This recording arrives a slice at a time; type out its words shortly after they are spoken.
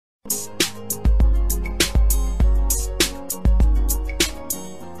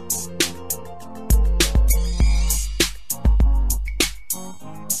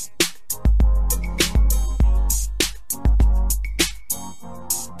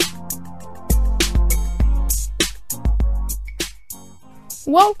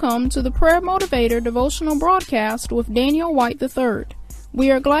Welcome to the Prayer Motivator Devotional broadcast with Daniel White III. We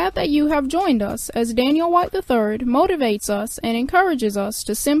are glad that you have joined us as Daniel White III motivates us and encourages us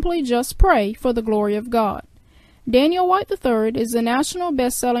to simply just pray for the glory of God. Daniel White III is the national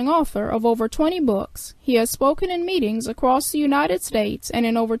best-selling author of over 20 books. He has spoken in meetings across the United States and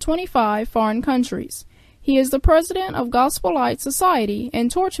in over 25 foreign countries. He is the president of Gospel Light Society and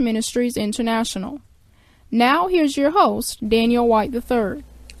Torch Ministries International. Now, here's your host, Daniel White III.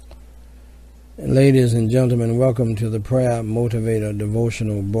 Ladies and gentlemen, welcome to the Prayer Motivator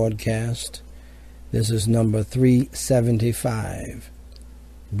Devotional broadcast. This is number 375.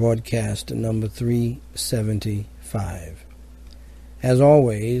 Broadcast number 375. As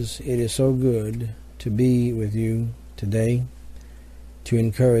always, it is so good to be with you today, to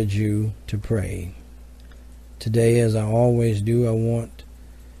encourage you to pray. Today, as I always do, I want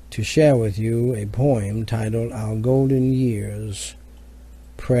to share with you a poem titled Our Golden Years,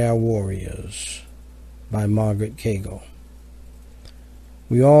 Prayer Warriors by Margaret Cagle.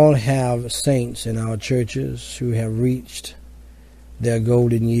 We all have saints in our churches who have reached their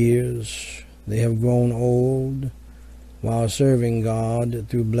golden years. They have grown old while serving God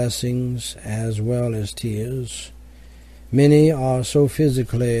through blessings as well as tears. Many are so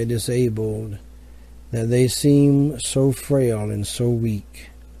physically disabled that they seem so frail and so weak.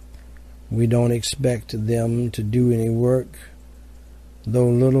 We don't expect them to do any work, though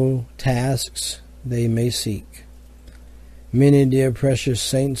little tasks they may seek. Many dear precious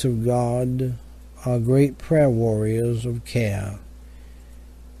saints of God are great prayer warriors of care.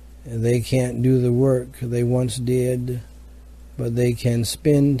 They can't do the work they once did, but they can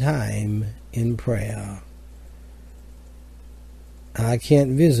spend time in prayer. I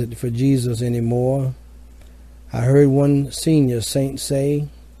can't visit for Jesus anymore. I heard one senior saint say,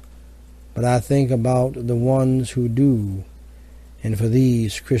 but I think about the ones who do, and for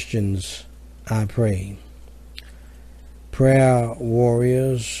these Christians I pray. Prayer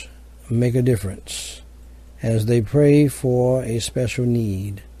warriors make a difference as they pray for a special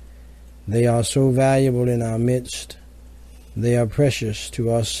need. They are so valuable in our midst. They are precious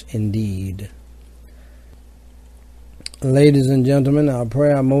to us indeed. Ladies and gentlemen, our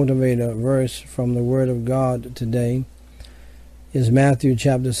prayer motivator verse from the Word of God today is Matthew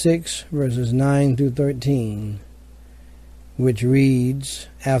chapter 6, verses 9 through 13, which reads,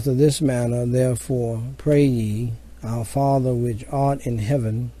 After this manner, therefore, pray ye, Our Father which art in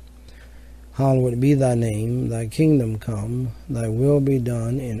heaven, hallowed be thy name, thy kingdom come, thy will be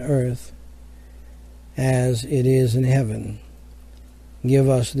done in earth as it is in heaven. Give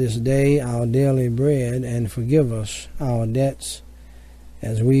us this day our daily bread, and forgive us our debts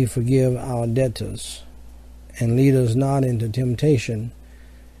as we forgive our debtors. And lead us not into temptation,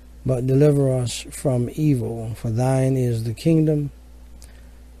 but deliver us from evil. For thine is the kingdom,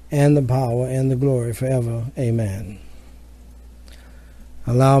 and the power, and the glory forever. Amen.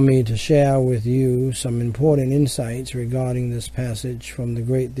 Allow me to share with you some important insights regarding this passage from the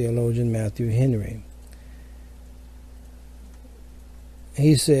great theologian Matthew Henry.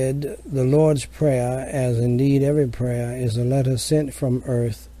 He said, The Lord's Prayer, as indeed every prayer, is a letter sent from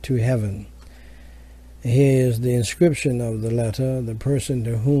earth to heaven. Here is the inscription of the letter, the person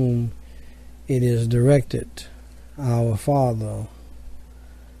to whom it is directed, Our Father.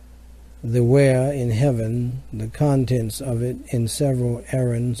 The where in heaven, the contents of it in several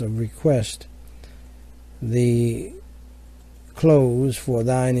errands of request. The close, for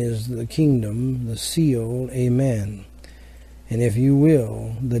thine is the kingdom, the seal, amen. And if you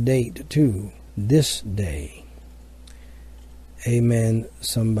will, the date too, this day. Amen,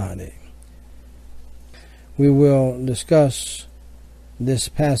 somebody. We will discuss this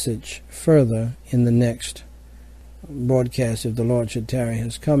passage further in the next broadcast if the Lord should tarry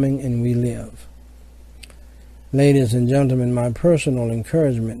his coming and we live. Ladies and gentlemen, my personal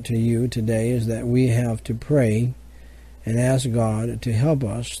encouragement to you today is that we have to pray and ask God to help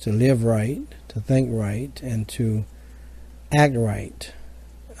us to live right, to think right, and to act right.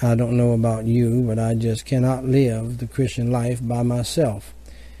 I don't know about you, but I just cannot live the Christian life by myself.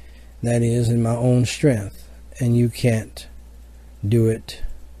 That is, in my own strength. And you can't do it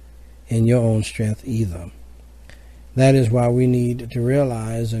in your own strength either. That is why we need to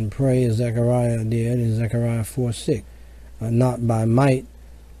realize and pray as Zechariah did in Zechariah 4:6. Not by might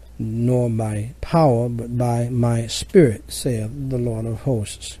nor by power, but by my spirit, saith the Lord of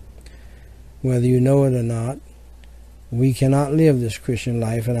hosts. Whether you know it or not, we cannot live this Christian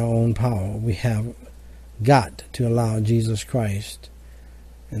life in our own power. We have got to allow Jesus Christ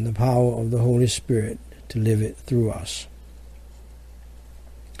and the power of the Holy Spirit to live it through us.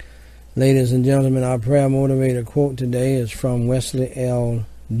 Ladies and gentlemen, our prayer motivator quote today is from Wesley L.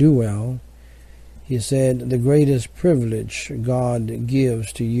 Duell. He said, "The greatest privilege God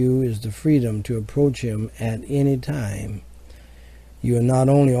gives to you is the freedom to approach Him at any time. You are not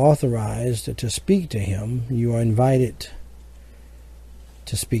only authorized to speak to Him, you are invited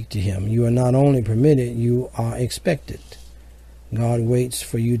to speak to Him. You are not only permitted, you are expected. God waits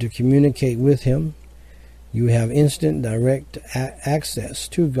for you to communicate with Him. You have instant, direct access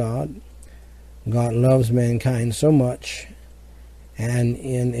to God. God loves mankind so much, and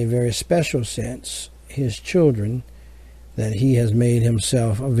in a very special sense, His children, that He has made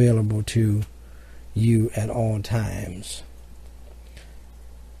Himself available to you at all times."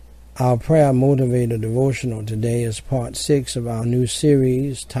 Our prayer motivator devotional today is part 6 of our new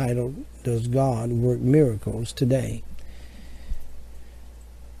series titled, "Does God Work Miracles Today?"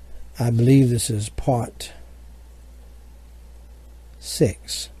 I believe this is part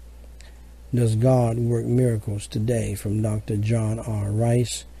 6. Does God Work Miracles Today? From Dr. John R.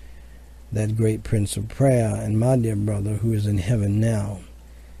 Rice, that great Prince of Prayer, and my dear brother who is in heaven now.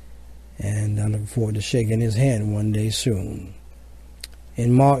 And I look forward to shaking his hand one day soon.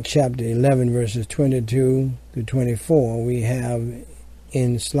 In Mark chapter 11, verses 22 through 24, we have,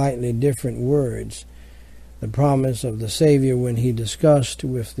 in slightly different words, the promise of the Savior when He discussed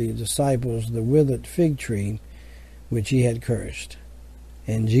with the disciples the withered fig tree which He had cursed.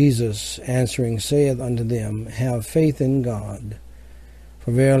 And Jesus answering saith unto them, Have faith in God.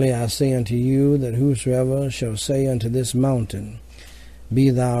 For verily I say unto you, that whosoever shall say unto this mountain, Be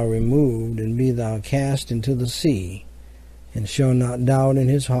thou removed, and be thou cast into the sea, and shall not doubt in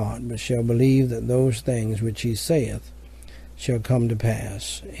his heart, but shall believe that those things which he saith shall come to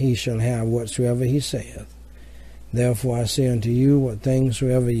pass, he shall have whatsoever he saith. Therefore I say unto you, what things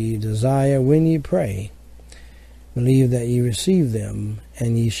soever ye desire when ye pray, believe that ye receive them,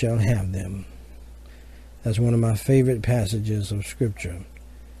 and ye shall have them. That's one of my favorite passages of Scripture.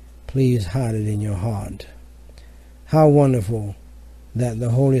 Please hide it in your heart. How wonderful that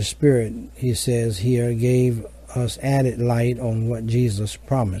the Holy Spirit, he says here, gave us added light on what Jesus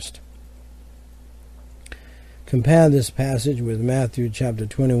promised. Compare this passage with Matthew chapter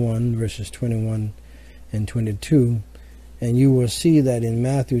 21, verses 21 and 22, and you will see that in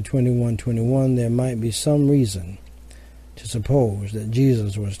Matthew 21:21 there might be some reason to suppose that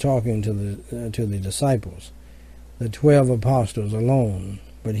Jesus was talking to the disciples, the 12 apostles alone.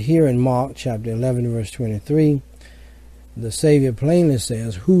 But here in Mark chapter 11, verse 23, the Savior plainly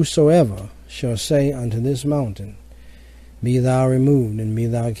says, Whosoever shall say unto this mountain, Be thou removed, and be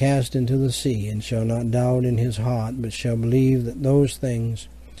thou cast into the sea, and shall not doubt in his heart, but shall believe that those things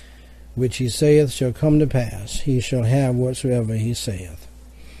which he saith shall come to pass, he shall have whatsoever he saith.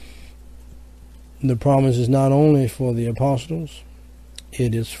 The promise is not only for the apostles,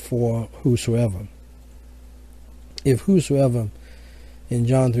 it is for whosoever. If whosoever in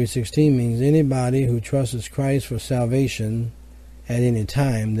John 3:16 means anybody who trusts Christ for salvation at any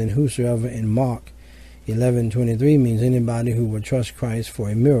time, then whosoever in Mark 11:23 means anybody who will trust Christ for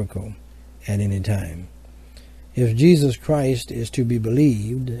a miracle at any time. If Jesus Christ is to be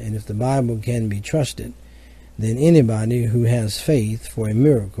believed, and if the Bible can be trusted, then anybody who has faith for a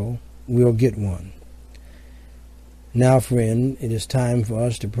miracle will get one. Now, friend, it is time for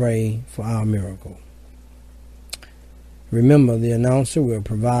us to pray for our miracle. Remember, the announcer will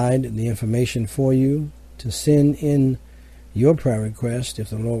provide the information for you to send in your prayer request, if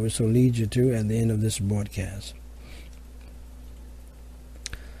the Lord will so lead you to, at the end of this broadcast.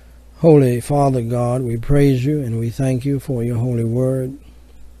 Holy Father God, we praise you and we thank you for your holy word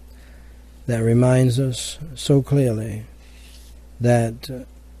that reminds us so clearly that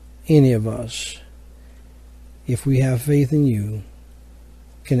any of us, if we have faith in you,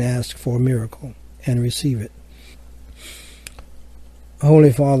 can ask for a miracle and receive it.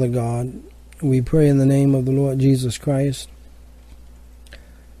 Holy Father God, we pray in the name of the Lord Jesus Christ.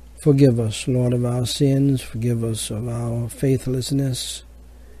 Forgive us, Lord, of our sins. Forgive us of our faithlessness.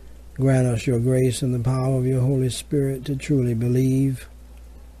 Grant us your grace and the power of your Holy Spirit to truly believe,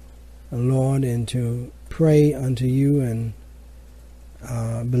 Lord, and to pray unto you and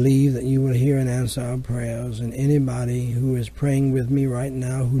believe that you will hear and answer our prayers. And anybody who is praying with me right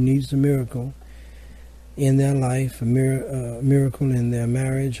now who needs a miracle in their life, a miracle in their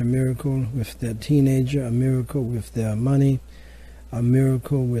marriage, a miracle with their teenager, a miracle with their money, a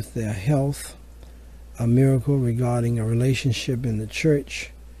miracle with their health, a miracle regarding a relationship in the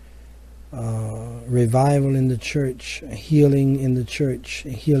church, revival in the church, healing in the church,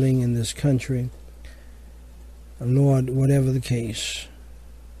 healing in this country. Lord, whatever the case,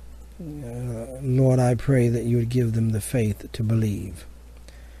 Lord, I pray that you would give them the faith to believe.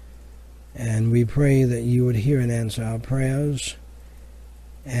 And we pray that you would hear and answer our prayers,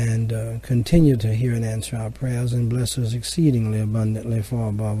 and continue to hear and answer our prayers, and bless us exceedingly abundantly, far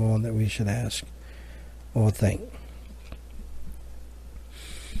above all that we should ask or think.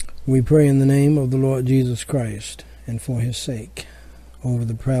 We pray in the name of the Lord Jesus Christ and for his sake. Over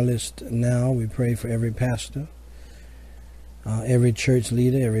the prayer list now, we pray for every pastor, every church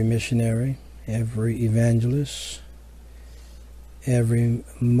leader, every missionary, every evangelist, every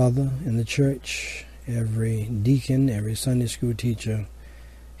mother in the church, every deacon, every Sunday school teacher.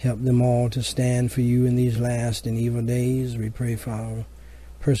 Help them all to stand for you in these last and evil days. We pray for our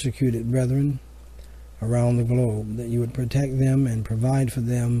persecuted brethren around the globe, that you would protect them and provide for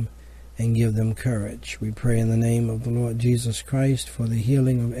them and give them courage. We pray in the name of the Lord Jesus Christ for the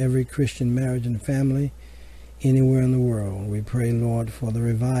healing of every Christian marriage and family anywhere in the world. We pray, Lord, for the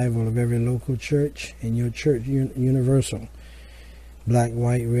revival of every local church and your church universal, black,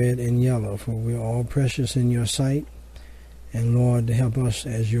 white, red, and yellow, for we are all precious in your sight. And Lord, help us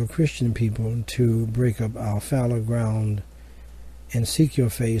as your Christian people to break up our fallow ground and seek your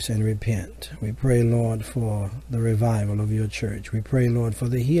face and repent. We pray, Lord, for the revival of your church. We pray, Lord, for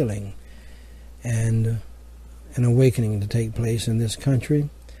the healing and an awakening to take place in this country.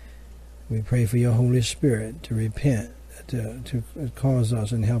 We pray for your Holy Spirit to repent, to cause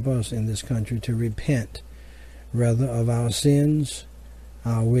us and help us in this country to repent, rather, of our sins,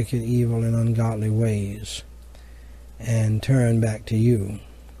 our wicked, evil, and ungodly ways, and turn back to you,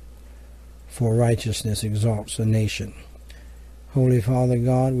 for righteousness exalts a nation. Holy Father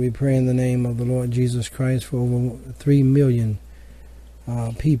God, we pray in the name of the Lord Jesus Christ for over 3 million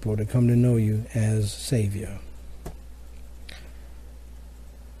people to come to know you as Savior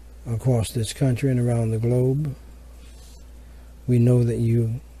across this country and around the globe. We know that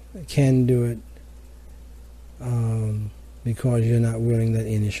you can do it because you're not willing that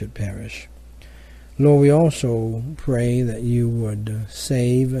any should perish. Lord, we also pray that you would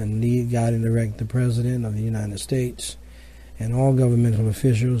save and lead, guide, and direct the President of the United States and all governmental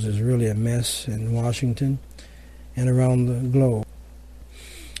officials. Is really a mess in Washington and around the globe.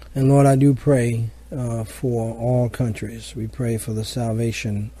 And Lord, I do pray for all countries. We pray for the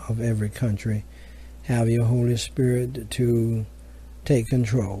salvation of every country. Have your Holy Spirit to take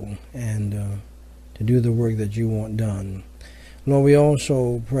control and to do the work that you want done. Lord, we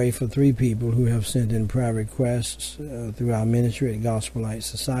also pray for 3 people who have sent in prayer requests through our ministry at Gospel Light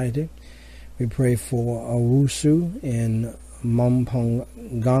Society. We pray for Owusu in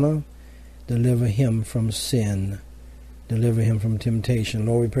Mumpong, Ghana. Deliver him from sin. Deliver him from temptation.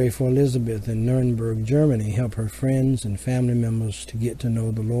 Lord, we pray for Elizabeth in Nuremberg, Germany. Help her friends and family members to get to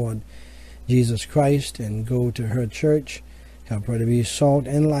know the Lord Jesus Christ and go to her church. Help her to be salt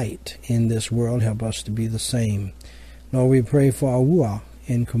and light in this world. Help us to be the same. Lord, we pray for Awua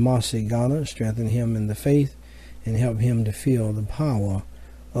in Kumasi, Ghana. Strengthen him in the faith and help him to feel the power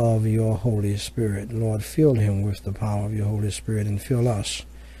of your Holy Spirit. Lord, fill him with the power of your Holy Spirit and fill us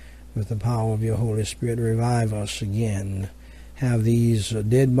with the power of your Holy Spirit. Revive us again. Have these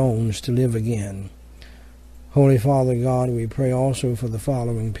dead bones to live again. Holy Father God, we pray also for the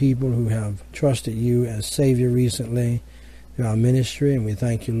following people who have trusted you as Savior recently through our ministry, and we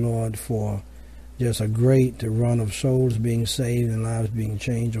thank you, Lord, for just a great run of souls being saved and lives being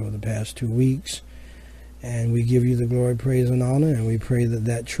changed over the past 2 weeks. And we give you the glory, praise, and honor, and we pray that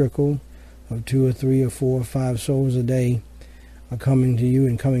that trickle of 2 or 3 or 4 or 5 souls a day are coming to you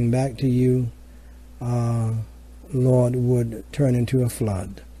and coming back to you, Lord, would turn into a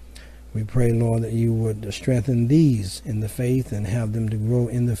flood. We pray, Lord, that you would strengthen these in the faith and have them to grow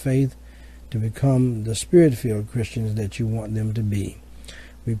in the faith to become the Spirit-filled Christians that you want them to be.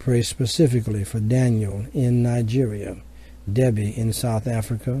 We pray specifically for Daniel in Nigeria, Debbie in South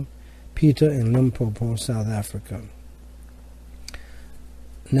Africa, Peter in Limpopo, South Africa.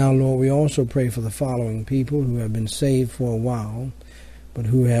 Now, Lord, we also pray for the following people who have been saved for a while, but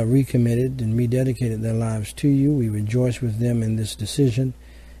who have recommitted and rededicated their lives to you. We rejoice with them in this decision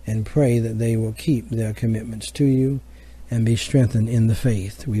and pray that they will keep their commitments to you and be strengthened in the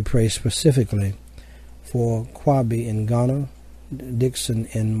faith. We pray specifically for Kwabi in Ghana, Dixon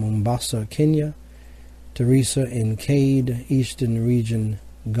in Mombasa, Kenya, Teresa in Cade, Eastern Region,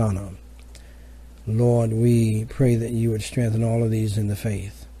 Ghana. Lord, we pray that you would strengthen all of these in the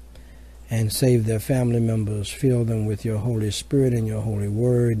faith and save their family members, fill them with your Holy Spirit and your Holy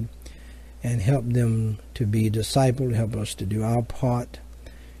Word, and help them to be discipled. Help us to do our part.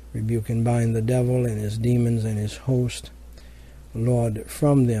 Rebuke and bind the devil and his demons and his host, Lord,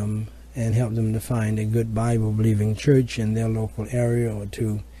 from them, and help them to find a good Bible-believing church in their local area, or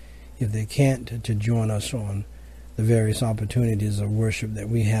to, if they can't, to join us on the various opportunities of worship that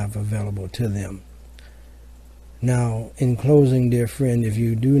we have available to them. Now, in closing, dear friend, if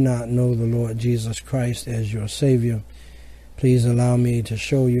you do not know the Lord Jesus Christ as your Savior, please allow me to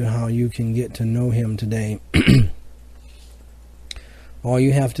show you how you can get to know Him today. All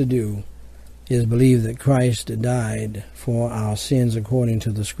you have to do is believe that Christ died for our sins according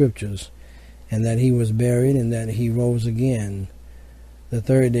to the Scriptures, and that He was buried, and that He rose again the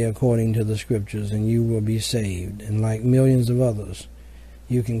third day according to the Scriptures, and you will be saved. And like millions of others,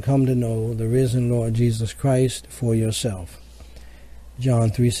 you can come to know the risen Lord Jesus Christ for yourself.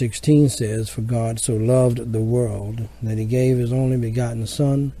 John 3:16 says, "For God so loved the world that He gave His only begotten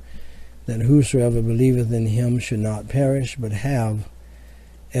Son, that whosoever believeth in Him should not perish, but have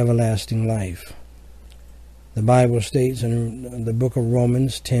everlasting life." The Bible states in the book of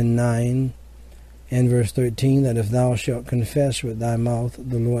Romans 10:9 and verse 13, that if thou shalt confess with thy mouth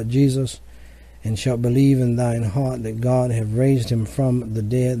the Lord Jesus, and shalt believe in thine heart that God hath raised Him from the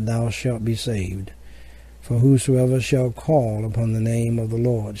dead, thou shalt be saved. For whosoever shall call upon the name of the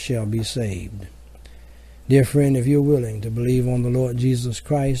Lord shall be saved. Dear friend, if you're willing to believe on the Lord Jesus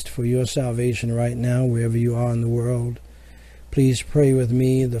Christ for your salvation right now, wherever you are in the world, please pray with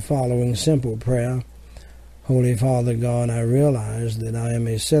me the following simple prayer. Holy Father God, I realize that I am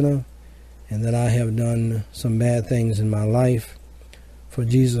a sinner and that I have done some bad things in my life. For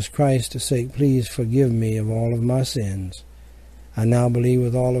Jesus Christ's sake, please forgive me of all of my sins. I now believe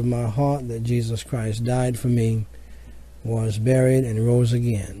with all of my heart that Jesus Christ died for me, was buried, and rose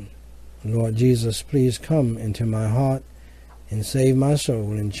again. Lord Jesus, please come into my heart and save my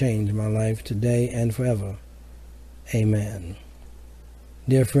soul and change my life today and forever. Amen.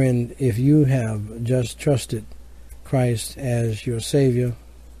 Dear friend, if you have just trusted Christ as your Savior,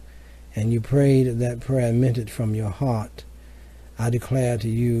 and you prayed that prayer and meant it from your heart, I declare to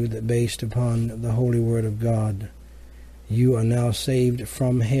you that based upon the holy word of God, you are now saved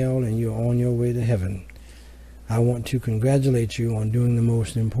from hell and you are on your way to heaven. I want to congratulate you on doing the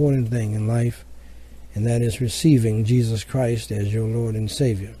most important thing in life, and that is receiving Jesus Christ as your Lord and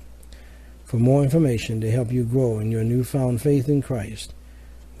Savior. For more information to help you grow in your newfound faith in Christ,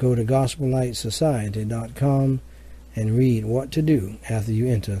 go to gospellightsociety.com and read what to do after you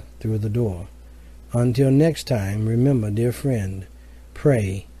enter through the door. Until next time, remember, dear friend,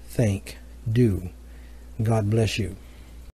 pray, think, do. God bless you.